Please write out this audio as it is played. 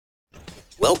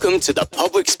Welcome to the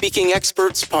Public Speaking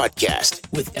Experts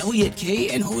Podcast with Elliot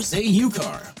Kay and Jose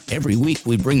Ucar. Every week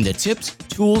we bring the tips,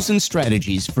 tools, and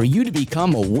strategies for you to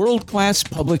become a world-class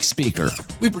public speaker.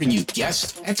 We bring you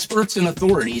guests, experts, and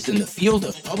authorities in the field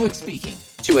of public speaking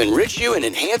to enrich you and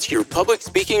enhance your public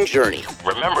speaking journey.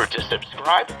 Remember to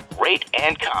subscribe, rate,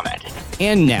 and comment.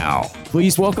 And now,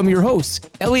 please welcome your hosts,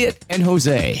 Elliot and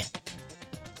Jose.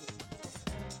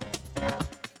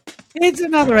 It's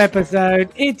another episode.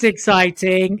 It's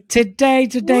exciting. Today,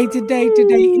 we're going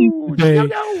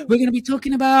to be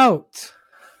talking about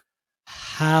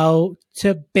how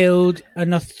to build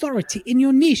an authority in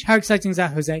your niche. How exciting is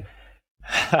that, Jose?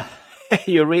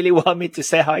 You really want me to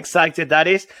say how excited that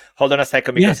is? Hold on a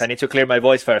second, because Yes. I need to clear my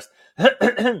voice first.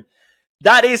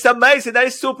 That is amazing. That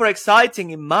is super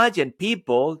exciting. Imagine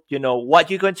people,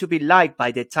 what you're going to be like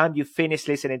by the time you finish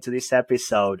listening to this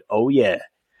episode. Oh, yeah.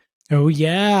 Oh,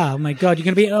 yeah. Oh, my God. You're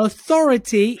going to be an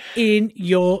authority in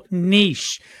your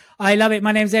niche. I love it.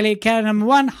 My name's Elliot Kay, and I'm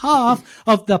one half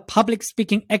of the Public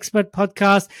Speaking Expert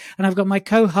Podcast. And I've got my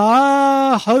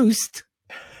co-host,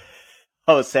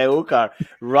 Jose Ucar,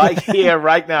 right here,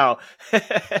 right now.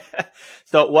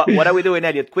 So what are we doing,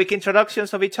 Elliot? Quick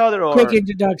introductions of each other? Or? Quick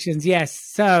introductions, yes.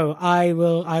 So I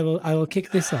will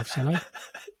kick this off, shall I?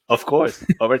 Of course.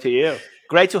 Over to you.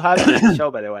 Great to have you on the show,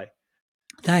 by the way.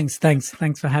 Thanks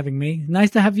for having me.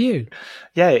 Nice to have you.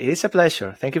 Yeah, it's a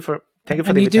pleasure. Thank you for the And you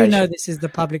invitation. do know this is the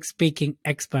Public Speaking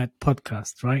Expert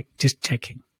Podcast, right? Just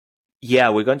checking. Yeah,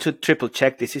 we're going to triple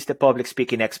check. This is the Public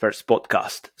Speaking Experts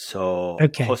Podcast. So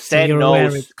Okay, Jose so you're aware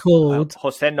knows. it's called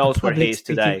Jose knows the where he Public is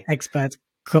Speaking today. Expert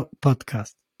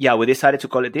Podcast. Yeah, we decided to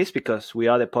call it this because we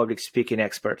are the public speaking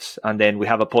experts, and then we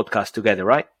have a podcast together,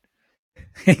 right?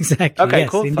 Exactly. Okay, yes,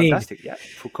 cool, indeed. fantastic. Yeah,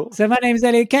 cool. So my name is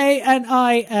Elliot Kay, and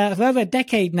I have over a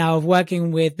decade now of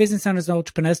working with business owners and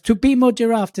entrepreneurs to be more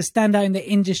giraffe, to stand out in the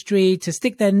industry, to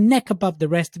stick their neck above the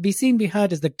rest, to be seen, be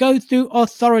heard as the go-to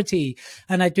authority.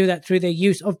 And I do that through the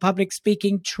use of public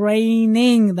speaking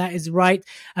training. That is right.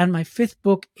 And my fifth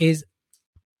book is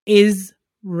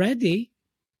ready.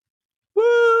 Woo!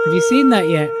 Have you seen that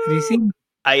yet? Have you seen?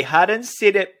 I hadn't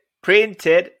seen it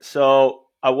printed, so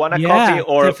I want a Yeah. copy.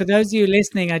 Or So for those of you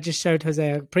listening, I just showed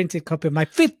Jose a printed copy of my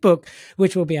fifth book,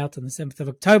 which will be out on the 7th of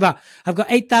October. I've got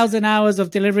 8,000 hours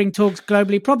of delivering talks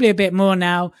globally, probably a bit more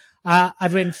now.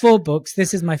 I've written 4 books.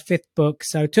 This is my 5th book.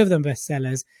 So 2 of them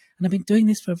bestsellers. And I've been doing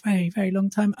this for a very, very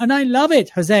long time. And I love it.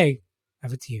 Jose,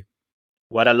 over to you.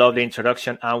 what a lovely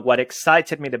introduction. And what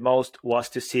excited me the most was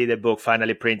to see the book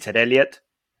finally printed. Elliot,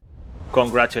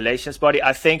 congratulations, buddy.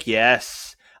 I think, yes.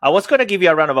 I was going to give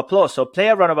you a round of applause, so play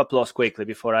a round of applause quickly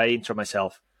before I intro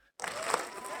myself.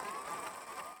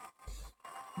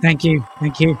 Thank you.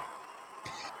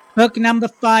 Book number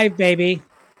 5, baby.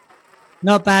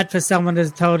 Not bad for someone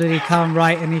that's told that he can't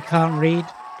write and he can't read.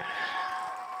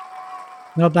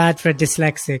 Not bad for a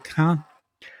dyslexic, huh?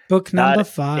 Book number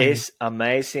 5. That is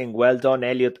amazing. Well done,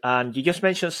 Elliot. And you just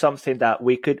mentioned something that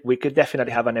we could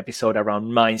definitely have an episode around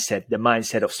mindset, the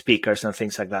mindset of speakers and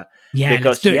things like that. Yeah, because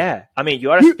let's do it. I mean, you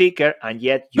are a speaker and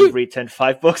yet you've written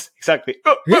 5 books. Exactly.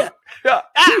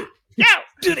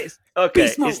 Do this. Okay.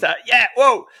 Beast mode. Is that? Yeah.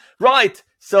 Whoa. Right.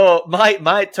 So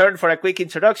my turn for a quick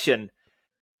introduction.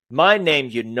 My name,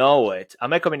 you know it.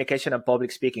 I'm a communication and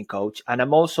public speaking coach, and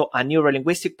I'm also a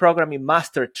neuro-linguistic programming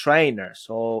master trainer.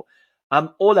 So I'm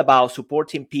all about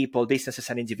supporting people, businesses,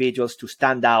 and individuals to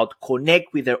stand out,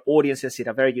 connect with their audiences in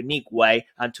a very unique way,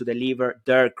 and to deliver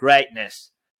their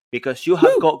greatness. Because you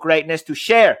have got greatness to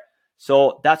share.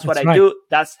 So that's what I right. do.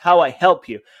 That's how I help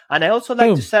you. And I also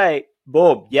like to say,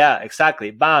 boom, yeah,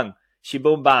 exactly, bang,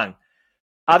 shi-boom, bang.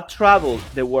 I've traveled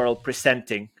the world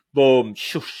presenting, boom,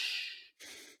 shush.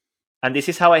 And this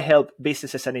is how I help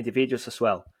businesses and individuals as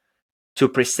well to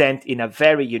present in a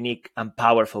very unique and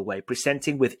powerful way,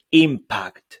 presenting with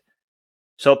impact.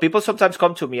 So people sometimes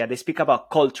come to me and they speak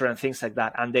about culture and things like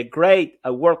that. And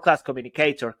a world-class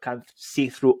communicator can see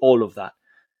through all of that.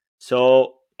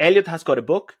 So Elliot has got a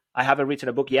book. I haven't written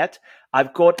a book yet.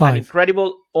 I've got 5. an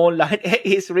incredible online.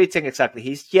 He's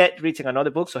yet written another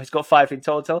book. So he's got 5 in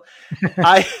total.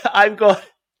 I've got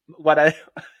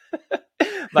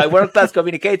my world-class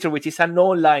communicator, which is an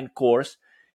online course.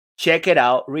 Check it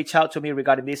out. Reach out to me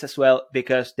regarding this as well,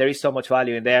 because there is so much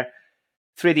value in there.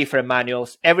 3 different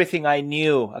manuals. Everything I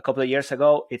knew a couple of years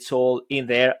ago, it's all in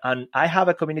there. And I have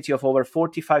a community of over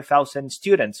 45,000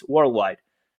 students worldwide.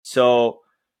 So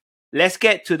let's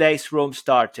get today's room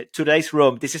started. Today's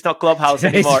room. This is not Clubhouse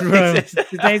anymore.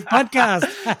 Today's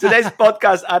podcast. Today's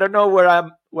podcast. I don't know where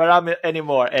I'm where I'm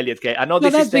anymore, Elliot Kay. I know Well,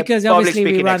 this that's is the because public obviously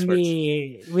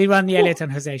speaking we run the Elliot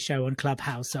and Jose show on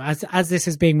Clubhouse. So as this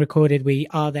is being recorded, we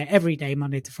are there every day,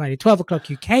 Monday to Friday, 12 o'clock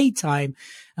UK time,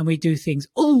 and we do things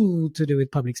all to do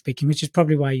with public speaking, which is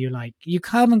probably why you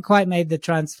haven't quite made the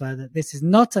transfer that this is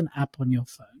not an app on your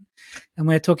phone. And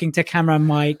we're talking to camera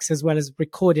mics as well as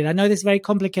recorded. I know this is very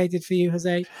complicated for you,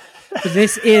 Jose, but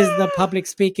this is the Public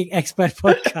Speaking Expert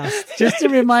Podcast. Just to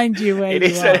remind you where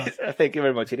you are. Thank you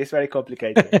very much. It is very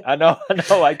complicated. I know.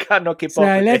 I cannot keep up. So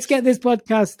let's get this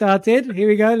podcast started. Here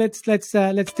we go. Let's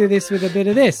do this with a bit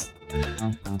of this.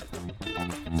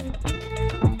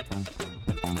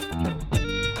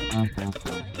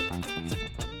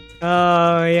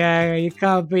 Oh, yeah, you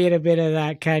can't beat a bit of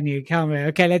that, can you? Can't we?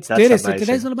 Okay, let's do this. Amazing. So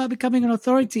today's all about becoming an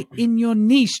authority in your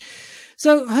niche.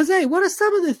 So, Jose, what are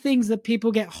some of the things that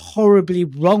people get horribly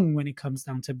wrong when it comes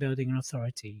down to building an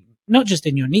authority? Not just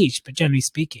in your niche, but generally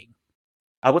speaking.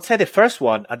 I would say the first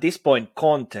one, at this point,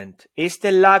 content. Is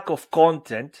the lack of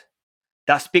content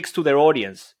that speaks to their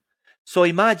audience. So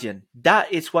imagine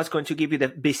that is what's going to give you the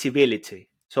visibility.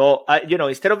 So,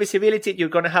 instead of visibility, you're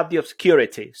going to have the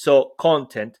obscurity. So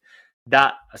content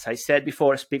that, as I said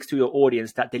before, speaks to your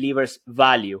audience, that delivers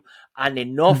value and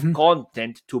enough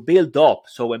content to build up.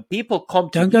 So when people come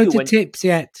to Don't go to tips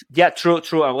yet. Yeah, true.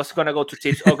 I was going to go to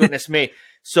tips. Oh, goodness me.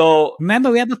 So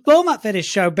remember, we have a format for this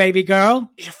show, baby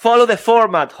girl. Follow the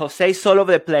format. Jose's all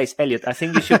over the place. Elliot, I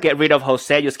think you should get rid of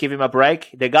Jose. Just give him a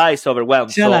break. The guy is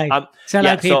overwhelmed. Shall I,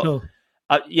 people?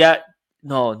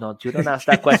 No, you don't ask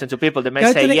that question to people. They may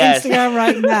go say to the yes. Instagram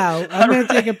right now. I'm going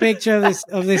to take a picture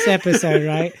of this episode,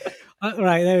 right?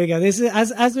 Right, there we go. This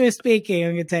is as we're speaking.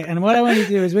 I'm going to take, and what I want you to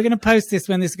do is we're going to post this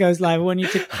when this goes live. I want you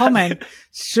to comment: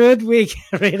 should we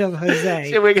get rid of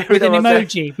Jose? Should we get rid with of an Jose?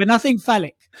 emoji, but nothing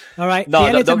phallic? All right. No, the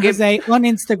Elliot and give... Jose on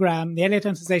Instagram. The Elliot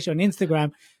and Jose show on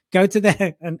Instagram. Go to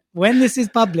there, and when this is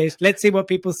published, let's see what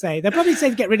people say. They'll probably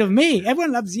say get rid of me.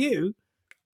 Everyone loves you.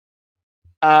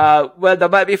 Well,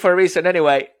 that might be for a reason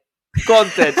anyway.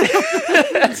 Content.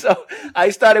 So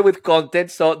I started with content.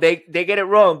 So they get it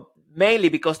wrong. Mainly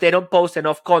because they don't post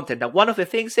enough content. And one of the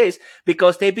things is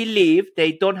because they believe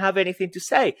they don't have anything to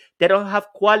say. They don't have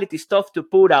quality stuff to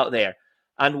put out there.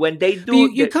 And when they do...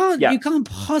 You can't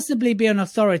possibly be an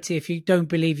authority if you don't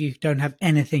believe you don't have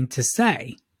anything to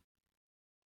say.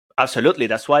 Absolutely.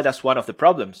 That's why that's one of the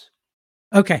problems.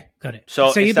 Okay, got it.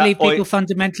 So you believe people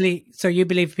fundamentally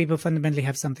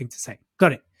have something to say.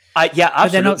 Got it. Yeah, absolutely.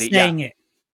 But they're not saying it.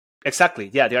 Exactly.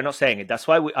 Yeah, they are not saying it. That's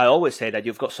why I always say that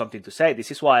you've got something to say.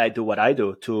 This is why I do what I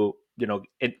do to,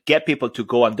 get people to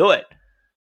go and do it.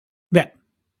 Yeah.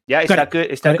 Yeah. Is that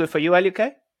good? Is that good for you,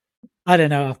 LUK? I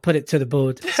don't know. I'll put it to the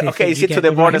board. Okay, is it to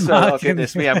the board as well? Oh,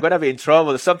 goodness me. I'm going to be in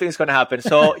trouble. Something's going to happen.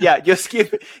 So yeah, just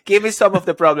give me some of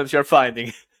the problems you're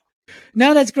finding.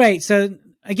 No, that's great. So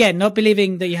again, not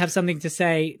believing that you have something to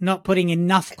say, not putting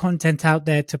enough content out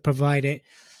there to provide it.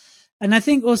 And I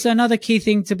think also another key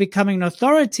thing to becoming an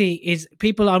authority is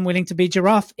people aren't willing to be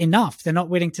giraffe enough. They're not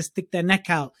willing to stick their neck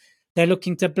out. They're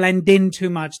looking to blend in too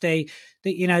much. They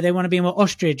want to be more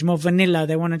ostrich, more vanilla.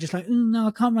 They want to just no,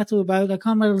 I can't rattle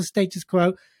the status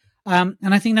quo. And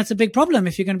I think that's a big problem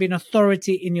if you're going to be an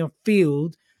authority in your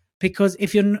field, because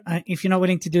if you're not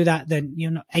willing to do that, then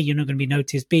you're not going to be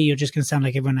noticed. B, you're just going to sound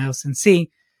like everyone else. And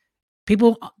C,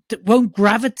 people won't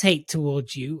gravitate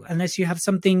towards you unless you have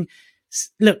something.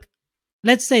 Look,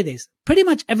 let's say this. Pretty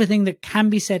much everything that can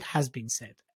be said has been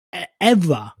said.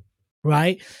 Ever.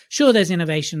 Right? Sure, there's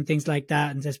innovation, things like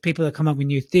that, and there's people that come up with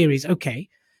new theories. Okay.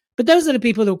 But those are the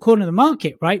people that will corner the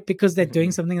market, right? Because they're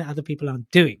doing something that other people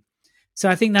aren't doing. So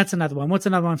I think that's another one. What's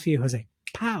another one for you, Jose?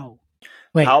 Pow.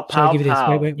 Wait, pow, shall I give you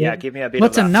this? Wait. Yeah, give me a bit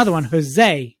What's of that. Another one,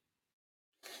 Jose?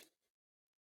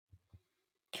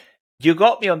 You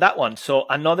got me on that one. So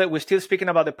we're still speaking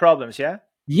about the problems, yeah?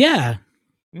 Yeah.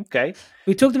 Okay.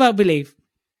 We talked about belief.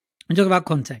 We talked about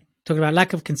content. We talked about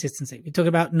lack of consistency. We talked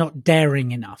about not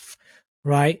daring enough,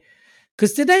 right?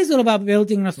 Because today's all about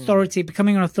building an authority,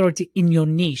 becoming an authority in your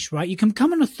niche, right? You can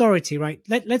become an authority, right?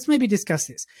 Let's maybe discuss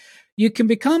this. You can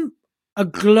become a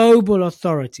global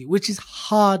authority, which is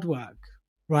hard work,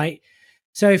 right?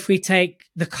 So if we take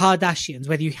the Kardashians,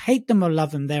 whether you hate them or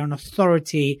love them, they're an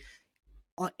authority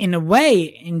in a way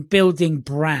in building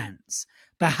brands.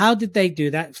 But how did they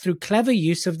do that? Through clever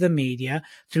use of the media,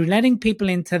 through letting people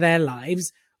into their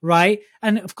lives, right?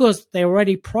 And of course, they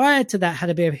already prior to that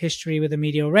had a bit of history with the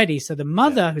media already. So the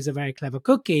mother, who's a very clever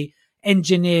cookie,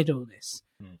 engineered all this,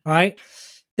 right?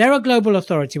 They're a global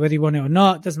authority, whether you want it or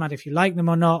not. Doesn't matter if you like them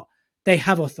or not. They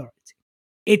have authority.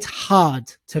 It's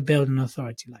hard to build an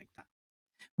authority like that.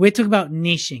 We're talking about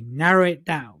niching, narrow it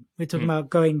down. We're talking about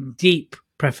going deep,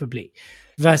 preferably,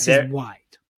 versus wide.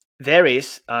 There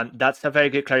is, and that's a very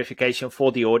good clarification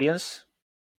for the audience.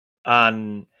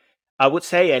 And I would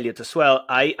say, Elliot, as well,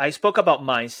 I spoke about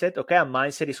mindset, okay? And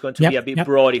mindset is going to be a bit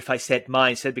broad if I said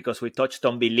mindset, because we touched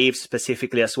on beliefs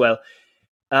specifically as well.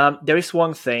 There is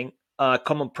one thing, a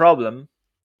common problem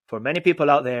for many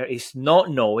people out there is not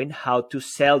knowing how to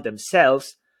sell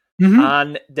themselves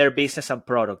and their business and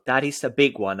product. That is a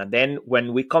big one. And then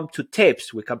when we come to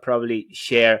tips, we can probably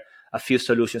share a few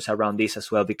solutions around this as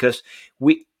well, because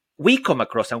we come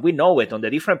across, and we know it on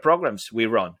the different programs we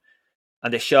run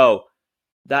and the show,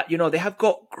 that, they have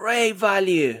got great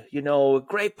value,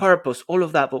 great purpose, all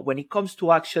of that. But when it comes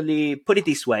to actually put it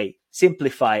this way,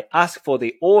 simplify, ask for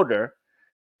the order,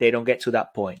 they don't get to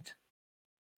that point.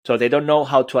 So they don't know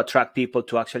how to attract people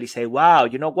to actually say, wow,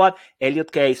 you know what?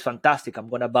 Elliot Kay is fantastic. I'm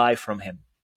going to buy from him.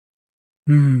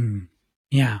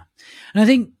 Yeah. And I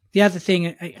think the other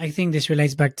thing, I think this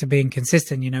relates back to being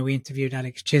consistent. We interviewed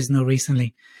Alex Chisnell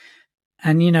recently,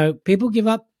 and, people give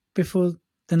up before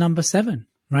the number 7,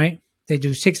 right? They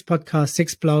do 6 podcasts,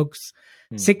 6 blogs,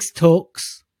 6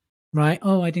 talks, right?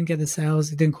 Oh, I didn't get the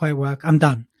sales. It didn't quite work. I'm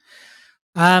done.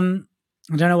 I don't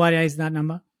know why there is that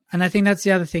number. And I think that's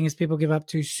the other thing, is people give up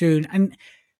too soon and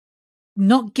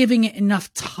not giving it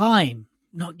enough time,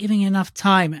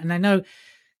 And I know,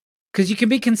 because you can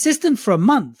be consistent for a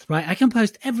month, right? I can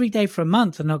post every day for a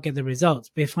month and not get the results.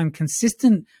 But if I'm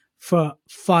consistent for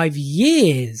 5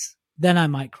 years, then I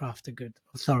might craft a good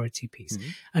authority piece.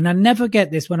 And I never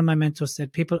get this. One of my mentors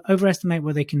said, people overestimate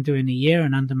what they can do in a year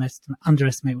and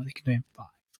underestimate what they can do in 5.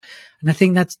 And I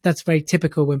think that's very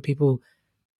typical when people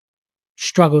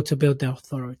struggle to build their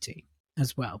authority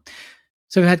as well.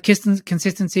 So we've had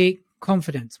consistency,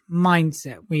 confidence,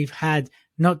 mindset. We've had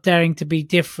not daring to be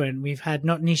different. We've had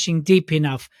not niching deep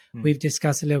enough. We've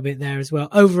discussed a little bit there as well.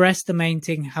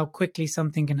 Overestimating how quickly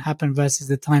something can happen versus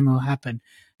the time it will happen.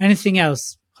 Anything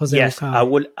else, Jose? Yes, I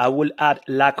will add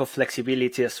lack of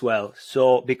flexibility as well.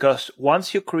 So because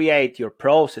once you create your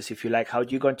process, if you like, how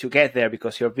you're going to get there,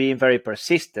 because you're being very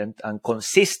persistent and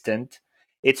consistent,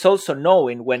 it's also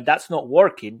knowing when that's not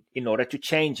working in order to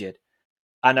change it.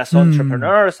 And as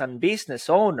entrepreneurs and business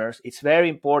owners, it's very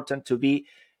important to be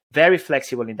very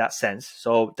flexible in that sense.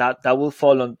 So that will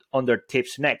fall under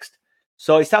tips next.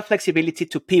 So it's that flexibility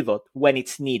to pivot when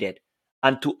it's needed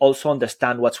and to also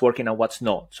understand what's working and what's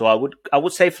not. So I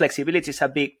would say flexibility is a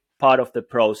big part of the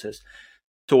process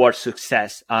towards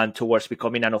success and towards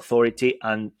becoming an authority,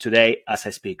 and today as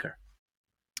a speaker.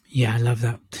 Yeah, I love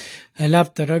that.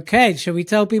 Okay, shall we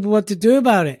tell people what to do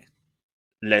about it?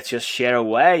 Let's just share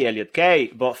away, Elliot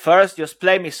Kay. But first, just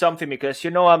play me something, because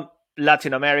I'm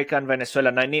Latin American,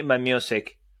 Venezuelan. I need my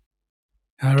music.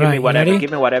 All Give right, me whatever. ready?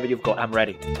 Give me whatever you've got. I'm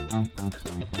ready.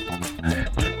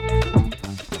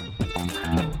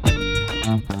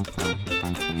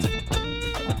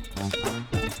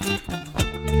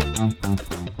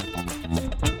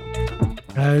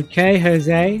 Okay,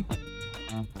 Jose.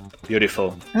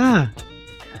 Beautiful.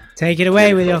 Take it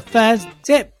away with your first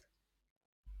tip.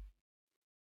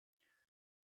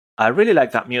 I really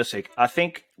like that music. I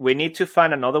think we need to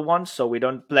find another one so we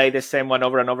don't play the same one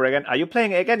over and over again. Are you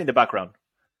playing it again in the background?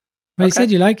 Well, you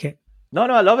said you like it. No,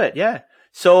 I love it. Yeah.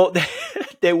 So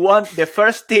the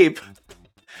first tip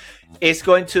is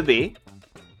going to be.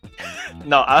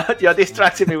 No, you're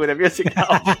distracting me with the music now.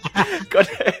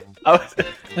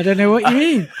 I don't know what you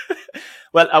mean.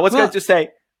 Well, I was going to say,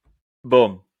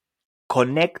 boom,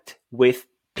 connect with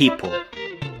people.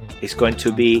 It's going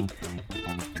to be.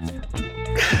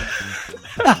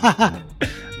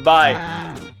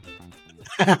 Bye.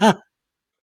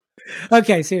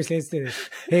 Okay, seriously, let's do this.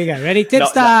 Here you go. Ready?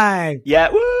 Tips time. Yeah,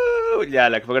 woo! Yeah,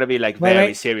 we're gonna be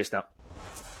very serious now.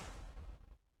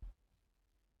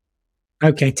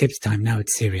 Okay, tips time. Now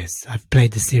it's serious. I've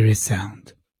played the serious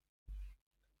sound.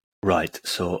 Right.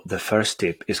 So the first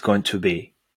tip is going to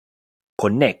be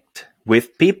connect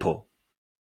with people.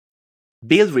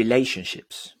 Build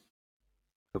relationships.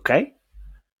 Okay?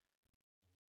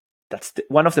 That's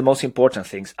one of the most important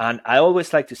things. And I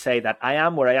always like to say that I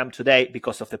am where I am today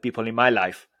because of the people in my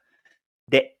life.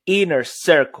 The inner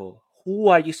circle. Who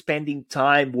are you spending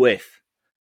time with?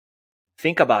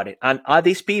 Think about it. And are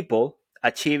these people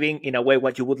achieving in a way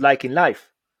what you would like in life?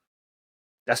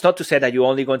 That's not to say that you're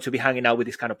only going to be hanging out with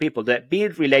these kind of people. That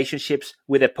build relationships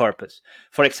with a purpose.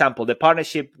 For example, the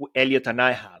partnership Elliot and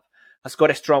I have has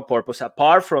got a strong purpose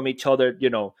apart from each other,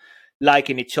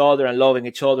 liking each other and loving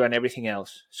each other and everything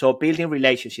else. So building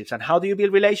relationships. And how do you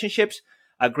build relationships?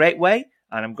 A great way,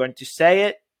 and I'm going to say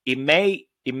it, it may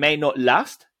not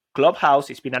last. Clubhouse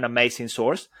has been an amazing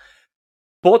source.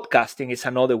 Podcasting is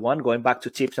another one, going back to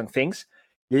tips and things.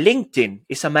 LinkedIn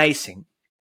is amazing.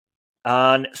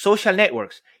 And social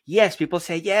networks. Yes, people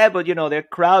say, yeah, but they're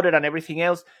crowded and everything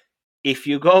else. If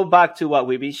you go back to what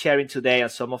we've been sharing today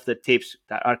and some of the tips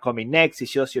that are coming next,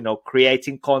 it's just,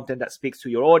 creating content that speaks to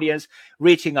your audience,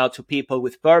 reaching out to people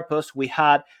with purpose. We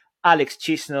had Alex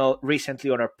Chisnell recently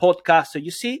on our podcast. So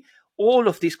you see, all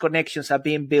of these connections are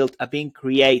being built, are being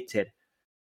created.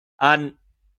 And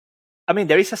I mean,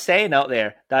 there is a saying out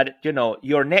there that,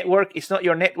 your network is not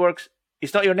your network,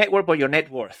 but your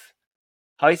net worth.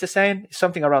 How is the saying? It's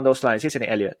something around those lines, isn't it,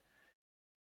 Elliot?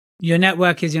 Your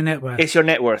network is your net worth. It's your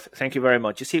net worth. Thank you very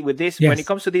much. You see, with this, when it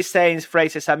comes to these sayings,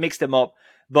 phrases, I mix them up.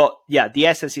 But yeah, the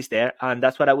essence is there. And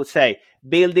that's what I would say.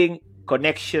 Building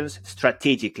connections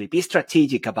strategically. Be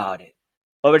strategic about it.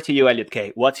 Over to you, Elliot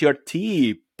Kay. What's your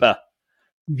tip?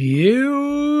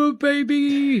 You,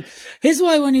 baby. Here's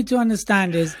what I want you to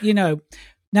understand is,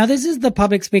 now this is the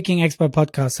Public Speaking Expert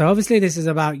podcast. So obviously this is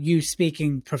about you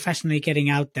speaking professionally, getting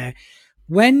out there.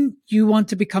 When you want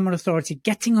to become an authority,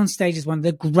 getting on stage is one of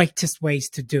the greatest ways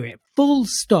to do it. Full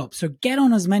stop. So get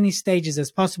on as many stages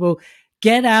as possible.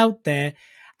 Get out there.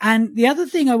 And the other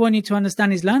thing I want you to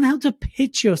understand is learn how to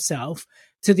pitch yourself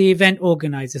to the event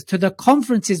organizers, to the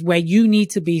conferences where you need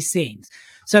to be seen.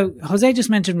 So Jose just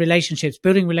mentioned relationships,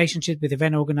 building relationships with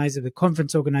event organizers, with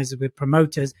conference organizers, with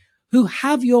promoters who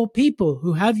have your people,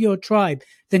 who have your tribe,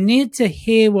 that need to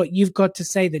hear what you've got to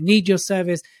say, that need your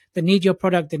service, that need your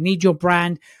product, that need your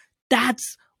brand.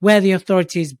 That's where the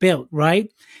authority is built,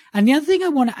 right? And the other thing I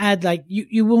want to add, like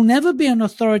you will never be an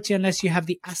authority unless you have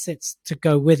the assets to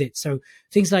go with it. So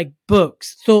things like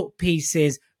books, thought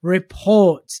pieces,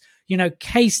 reports,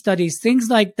 case studies, things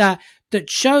like that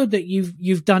show that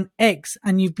you've done X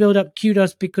and you've built up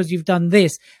kudos because you've done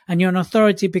this and you're an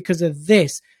authority because of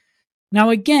this. Now,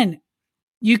 again,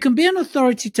 you can be an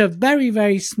authority to a very,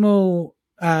 very small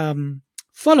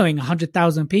following,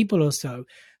 100,000 people or so.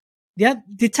 Yeah,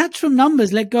 detach from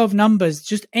numbers, let go of numbers.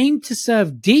 Just aim to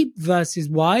serve deep versus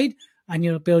wide, and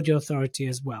you'll build your authority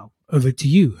as well. Over to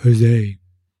you, Jose.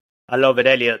 I love it,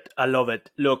 Elliot. I love it.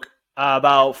 Look,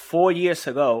 about 4 years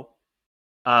ago,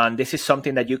 and this is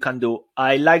something that you can do,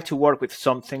 I like to work with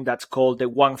something that's called the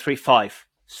 135.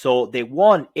 So the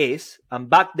one is, and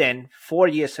back then, 4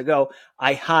 years ago,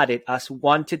 I had it as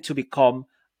wanted to become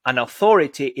an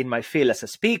authority in my field as a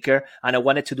speaker, and I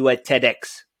wanted to do a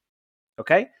TEDx.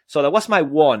 Okay? So that was my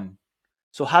one.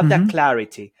 So have that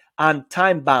clarity and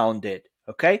time bounded.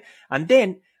 Okay? And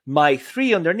then my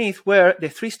 3 underneath were the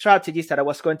 3 strategies that I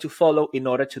was going to follow in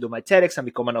order to do my TEDx and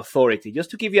become an authority,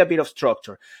 just to give you a bit of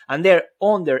structure. And there,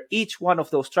 under each one of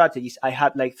those strategies, I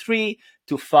had like 3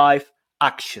 to 5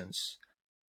 actions.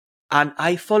 And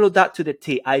I followed that to the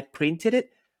T. I printed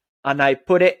it and I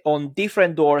put it on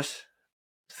different doors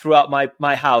throughout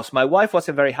my house. My wife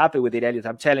wasn't very happy with it, Elliot,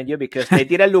 I'm telling you, because they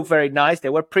didn't look very nice. They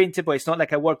were printed, but it's not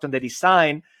like I worked on the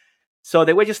design. So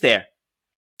they were just there.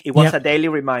 It was a daily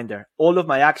reminder. All of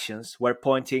my actions were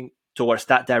pointing towards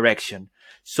that direction.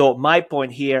 So my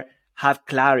point here, have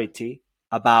clarity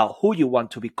about who you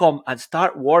want to become and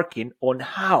start working on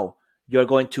how you're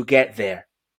going to get there.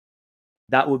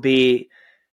 That would be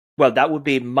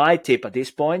my tip at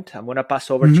this point. I'm going to pass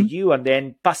over to you and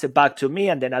then pass it back to me,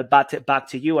 and then I'll bat it back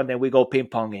to you, and then we go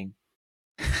ping-ponging.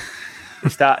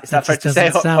 Is that fair to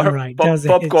say? Right,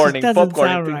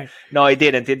 popcorning. Right. No, it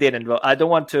didn't. Well, I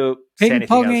don't want to say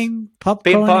anything else.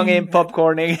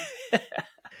 Popcorning.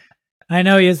 I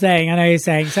know what you're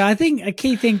saying. So I think a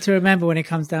key thing to remember when it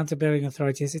comes down to building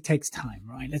authority is it takes time,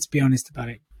 right? Let's be honest about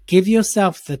it. Give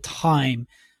yourself the time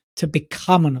to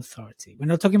become an authority. We're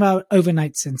not talking about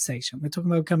overnight sensation. We're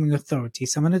talking about becoming authority,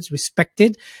 someone that's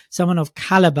respected, someone of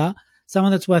caliber,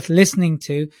 someone that's worth listening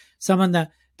to, someone that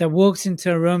walks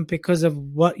into a room because of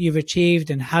what you've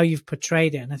achieved and how you've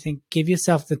portrayed it. And I think give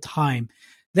yourself the time.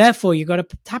 Therefore, you've got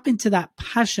to tap into that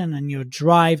passion and your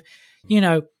drive,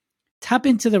 tap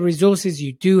into the resources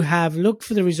you do have, look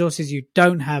for the resources you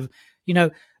don't have,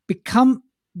 become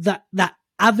that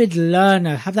avid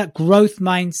learner, have that growth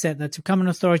mindset that to become an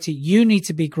authority, you need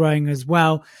to be growing as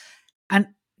well, and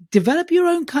develop your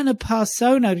own kind of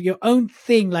persona, your own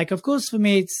thing. Like, of course, for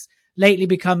me, it's lately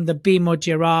become the Be More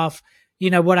Giraffe.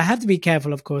 What I have to be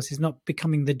careful, of course, is not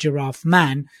becoming the giraffe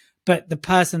man, but the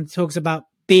person that talks about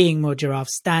being more giraffe,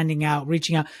 standing out,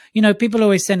 reaching out. People are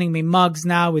always sending me mugs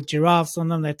now with giraffes on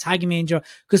them. They're tagging me in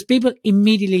giraffe because people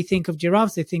immediately think of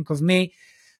giraffes. They think of me.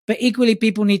 But equally,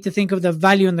 people need to think of the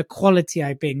value and the quality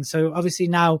I bring. So obviously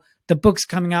now the book's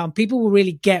coming out and people will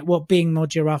really get what Being More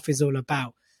Giraffe is all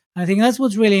about. And I think that's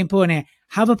what's really important here.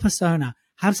 Have a persona.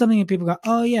 Have something that people go,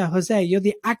 oh yeah, Jose, you're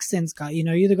the accents guy.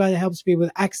 You're the guy that helps people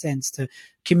with accents to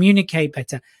communicate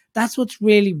better. That's what's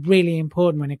really, really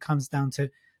important when it comes down to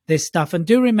this stuff. And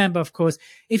do remember, of course,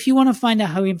 if you want to find out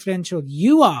how influential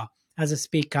you are as a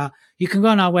speaker, you can go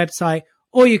on our website,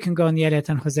 or you can go on the Elliot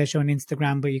and Jose Show on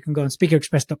Instagram, but you can go on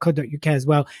speakerexpress.co.uk as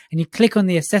well. And you click on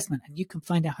the assessment and you can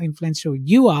find out how influential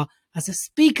you are as a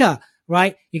speaker,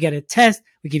 right? You get a test,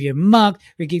 we give you a mug,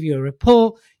 we give you a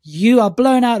report. You are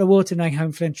blown out of the water knowing how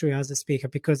influential you are as a speaker,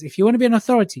 because if you want to be an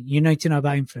authority, you need to know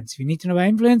about influence. If you need to know about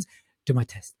influence, do my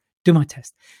test.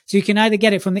 So you can either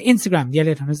get it from the Instagram, the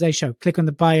Elliot and Jose Show, click on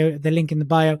the link in the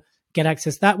bio, get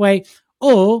access that way,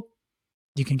 or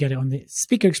you can get it on the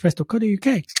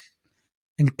speakerexpress.co.uk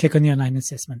and click on the online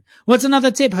assessment. What's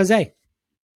another tip, Jose?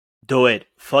 Do it.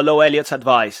 Follow Elliot's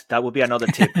advice. That would be another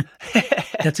tip.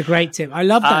 That's a great tip. I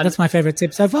love that. That's my favorite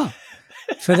tip so far.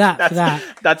 That's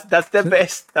the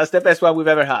best. That's the best one we've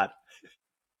ever had.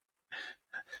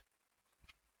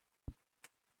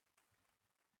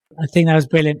 I think that was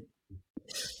brilliant.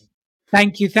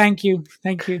 Thank you.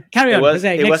 Carry on,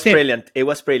 Jose. It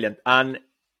was brilliant. And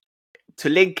to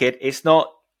link it, it's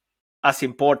not as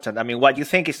important. I mean, what you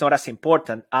think is not as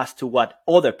important as to what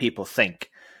other people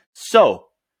think. So,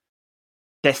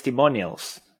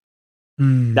 testimonials.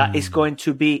 That is going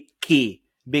to be key,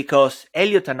 because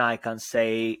Elliot and I can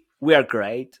say we are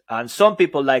great, and some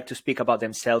people like to speak about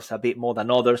themselves a bit more than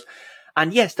others.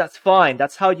 And yes, that's fine.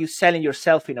 That's how you're selling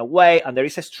yourself in a way, and there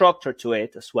is a structure to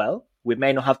it as well. We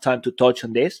may not have time to touch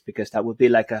on this because that would be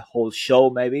like a whole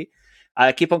show maybe.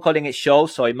 I keep on calling it show,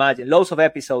 so imagine loads of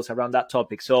episodes around that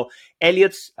topic. So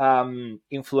Elliot's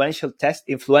influencer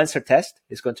test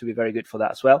is going to be very good for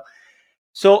that as well.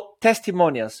 So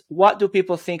testimonials, what do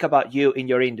people think about you in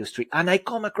your industry? And I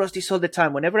come across this all the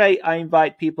time. Whenever I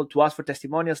invite people to ask for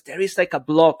testimonials, there is like a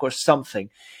block or something.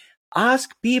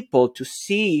 Ask people to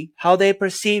see how they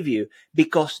perceive you,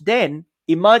 because then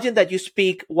imagine that you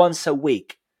speak once a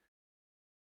week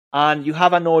and you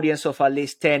have an audience of at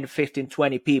least 10, 15,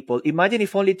 20 people. Imagine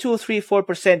if only 2, 3,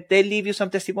 4%, they leave you some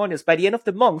testimonials. By the end of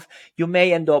the month, you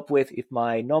may end up with, if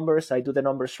I do the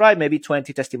numbers right, maybe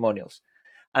 20 testimonials.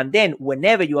 And then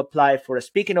whenever you apply for a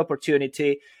speaking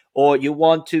opportunity, or you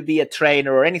want to be a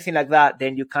trainer or anything like that,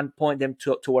 then you can point them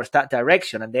towards that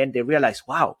direction. And then they realize,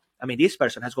 wow, I mean, this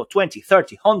person has got 20,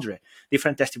 30, 100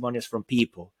 different testimonials from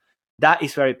people. That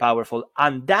is very powerful.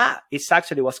 And that is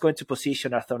actually what's going to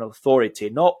position as an authority,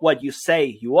 not what you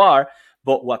say you are,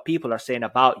 but what people are saying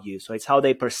about you. So it's how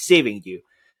they're perceiving you.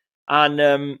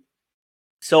 And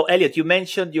so, Elliot, you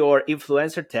mentioned your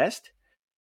influencer test.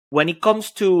 When it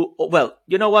comes to, well,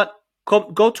 you know what?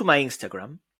 Go to my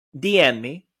Instagram, DM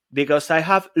me, because I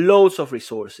have loads of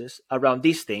resources around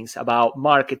these things, about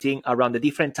marketing, around the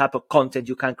different type of content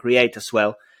you can create as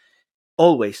well.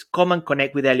 Always come and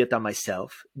connect with Elliot and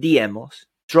myself. DM us,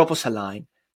 drop us a line,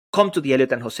 come to the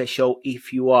Elliot and Jose Show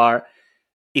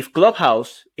if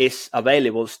Clubhouse is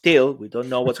available still. We don't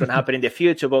know what's going to happen in the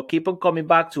future, but keep on coming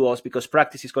back to us, because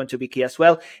practice is going to be key as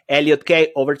well. Elliot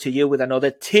K, over to you with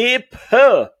another tip.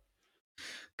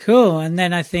 Cool. And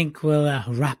then I think we'll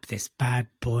wrap this bad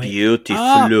boy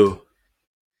beautifully up.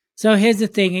 So here's the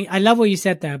thing. I love what you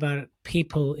said there about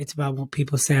people. It's about what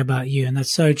people say about you. And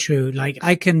that's so true. Like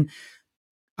I can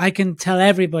tell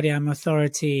everybody I'm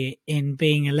authority in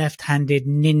being a left-handed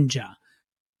ninja,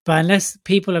 but unless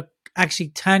people are actually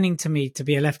turning to me to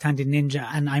be a left-handed ninja,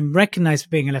 and I'm recognized for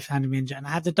being a left-handed ninja, and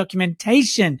I have the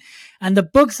documentation and the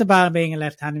books about being a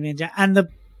left-handed ninja, and the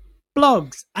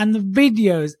blogs and the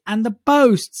videos and the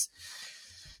posts,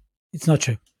 it's not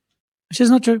true. It's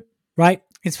just not true, right?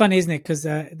 It's funny, isn't it? Because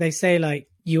they say, like,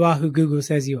 you are who Google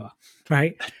says you are,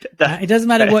 right? It doesn't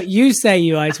matter what you say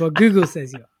you are, it's what Google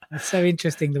says you are. That's so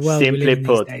interesting, the world we live in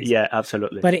these days. Yeah,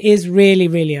 absolutely. But it is really,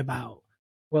 really about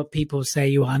what people say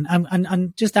you are.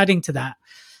 And just adding to that,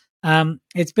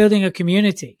 it's building a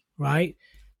community, right?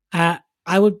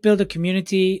 I would build a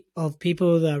community of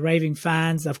people that are raving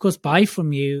fans, of course, buy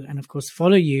from you and, of course,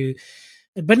 follow you,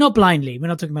 but not blindly. We're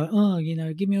not talking about,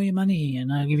 give me all your money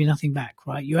and I'll give you nothing back,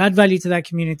 right? You add value to that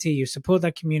community, you support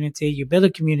that community, you build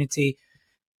a community,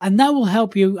 and that will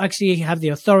help you actually have the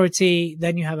authority.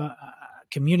 Then you have a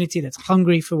community that's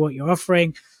hungry for what you're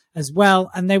offering as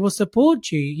well, and they will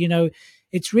support you. You know,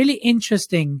 it's really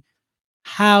interesting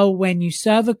how when you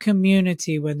serve a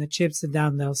community, when the chips are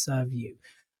down, they'll serve you.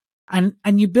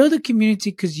 And you build a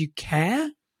community because you care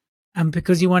and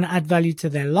because you want to add value to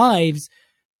their lives,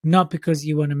 not because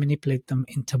you want to manipulate them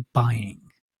into buying,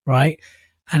 right?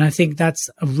 And I think that's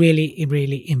a really,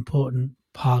 really important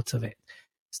part of it.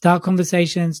 Start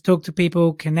conversations, talk to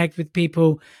people, connect with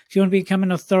people. If you want to become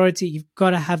an authority, you've got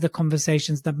to have the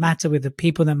conversations that matter with the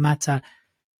people that matter.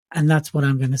 And that's what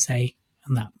I'm going to say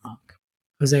on that mark.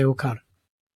 Jose Ocar.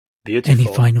 Beautiful.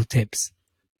 Any final tips?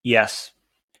 Yes.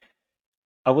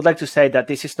 I would like to say that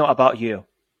this is not about you,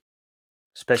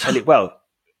 especially,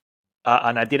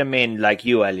 and I didn't mean like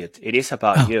you, Elliot. It is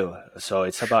about you. So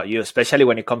it's about you, especially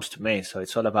when it comes to me. So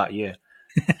it's all about you.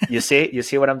 You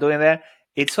see what I'm doing there?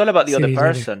 It's all about the other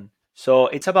person. So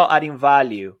it's about adding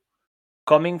value,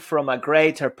 coming from a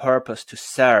greater purpose to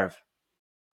serve.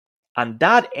 And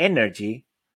that energy,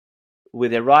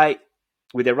 with the right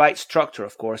structure,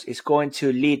 of course, is going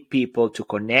to lead people to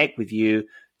connect with you,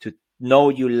 to know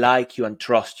you, like you, and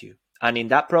trust you. And in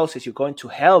that process, you're going to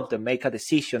help them make a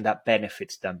decision that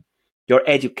benefits them. You're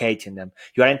educating them.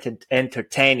 You are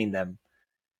entertaining them.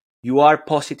 You are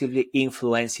positively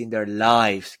influencing their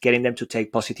lives, getting them to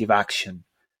take positive action.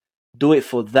 Do it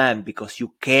for them because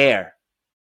you care.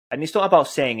 And it's not about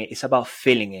saying it, it's about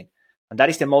feeling it. And that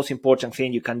is the most important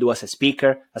thing you can do as a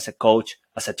speaker, as a coach,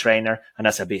 as a trainer, and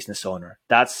as a business owner.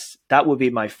 That would be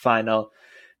my final,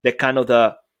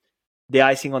 the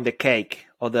icing on the cake,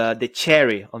 or the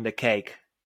cherry on the cake,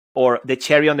 or the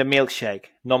cherry on the milkshake.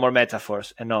 No more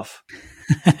metaphors. Enough.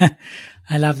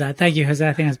 I love that. Thank you, Jose.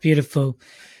 I think that's beautiful.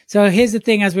 So here's the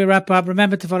thing as we wrap up.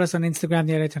 Remember to follow us on Instagram,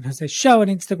 The Elliot and Jose Show on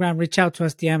Instagram. Reach out to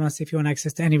us, DM us if you want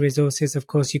access to any resources. Of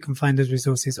course, you can find those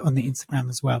resources on the Instagram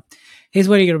as well. Here's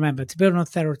what you remember. To build an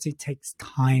authority takes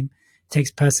time,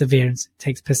 takes perseverance,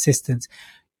 takes persistence.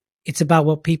 It's about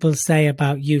what people say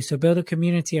about you. So build a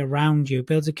community around you.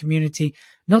 Build a community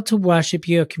not to worship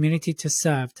you, a community to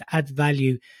serve, to add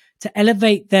value, to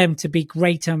elevate them to be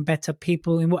greater and better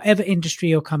people in whatever industry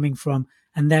you're coming from.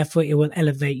 And therefore, it will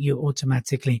elevate you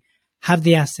automatically. Have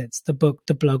the assets, the book,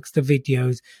 the blogs, the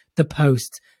videos, the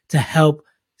posts to help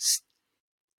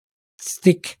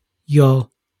stick your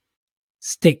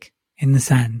stick in the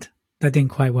sand. That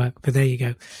didn't quite work, but there you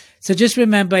go. So just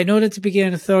remember, in order to begin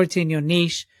an authority in your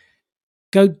niche,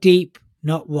 go deep,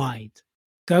 not wide.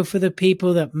 Go for the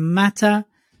people that matter.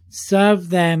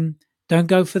 Serve them. Don't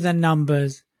go for the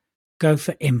numbers. Go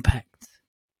for impact.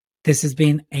 This has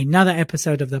been another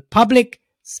episode of the Public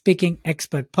Speaking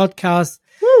Expert Podcast.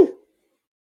 Woo!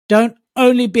 Don't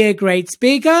only be a great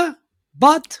speaker,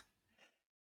 but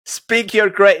speak your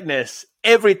greatness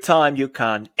every time you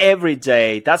can, every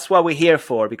day. That's what we're here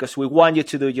for, because we want you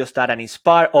to do just that and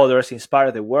inspire others,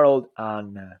 inspire the world,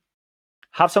 and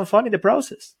have some fun in the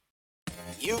process.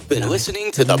 You've been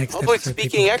listening to the Public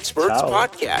Speaking Experts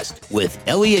Podcast with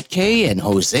Elliot Kay and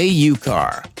Jose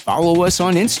Ucar. Follow us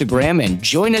on Instagram and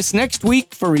join us next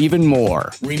week for even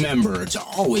more. Remember to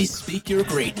always speak your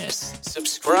greatness.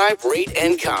 Subscribe, rate,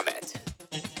 and comment.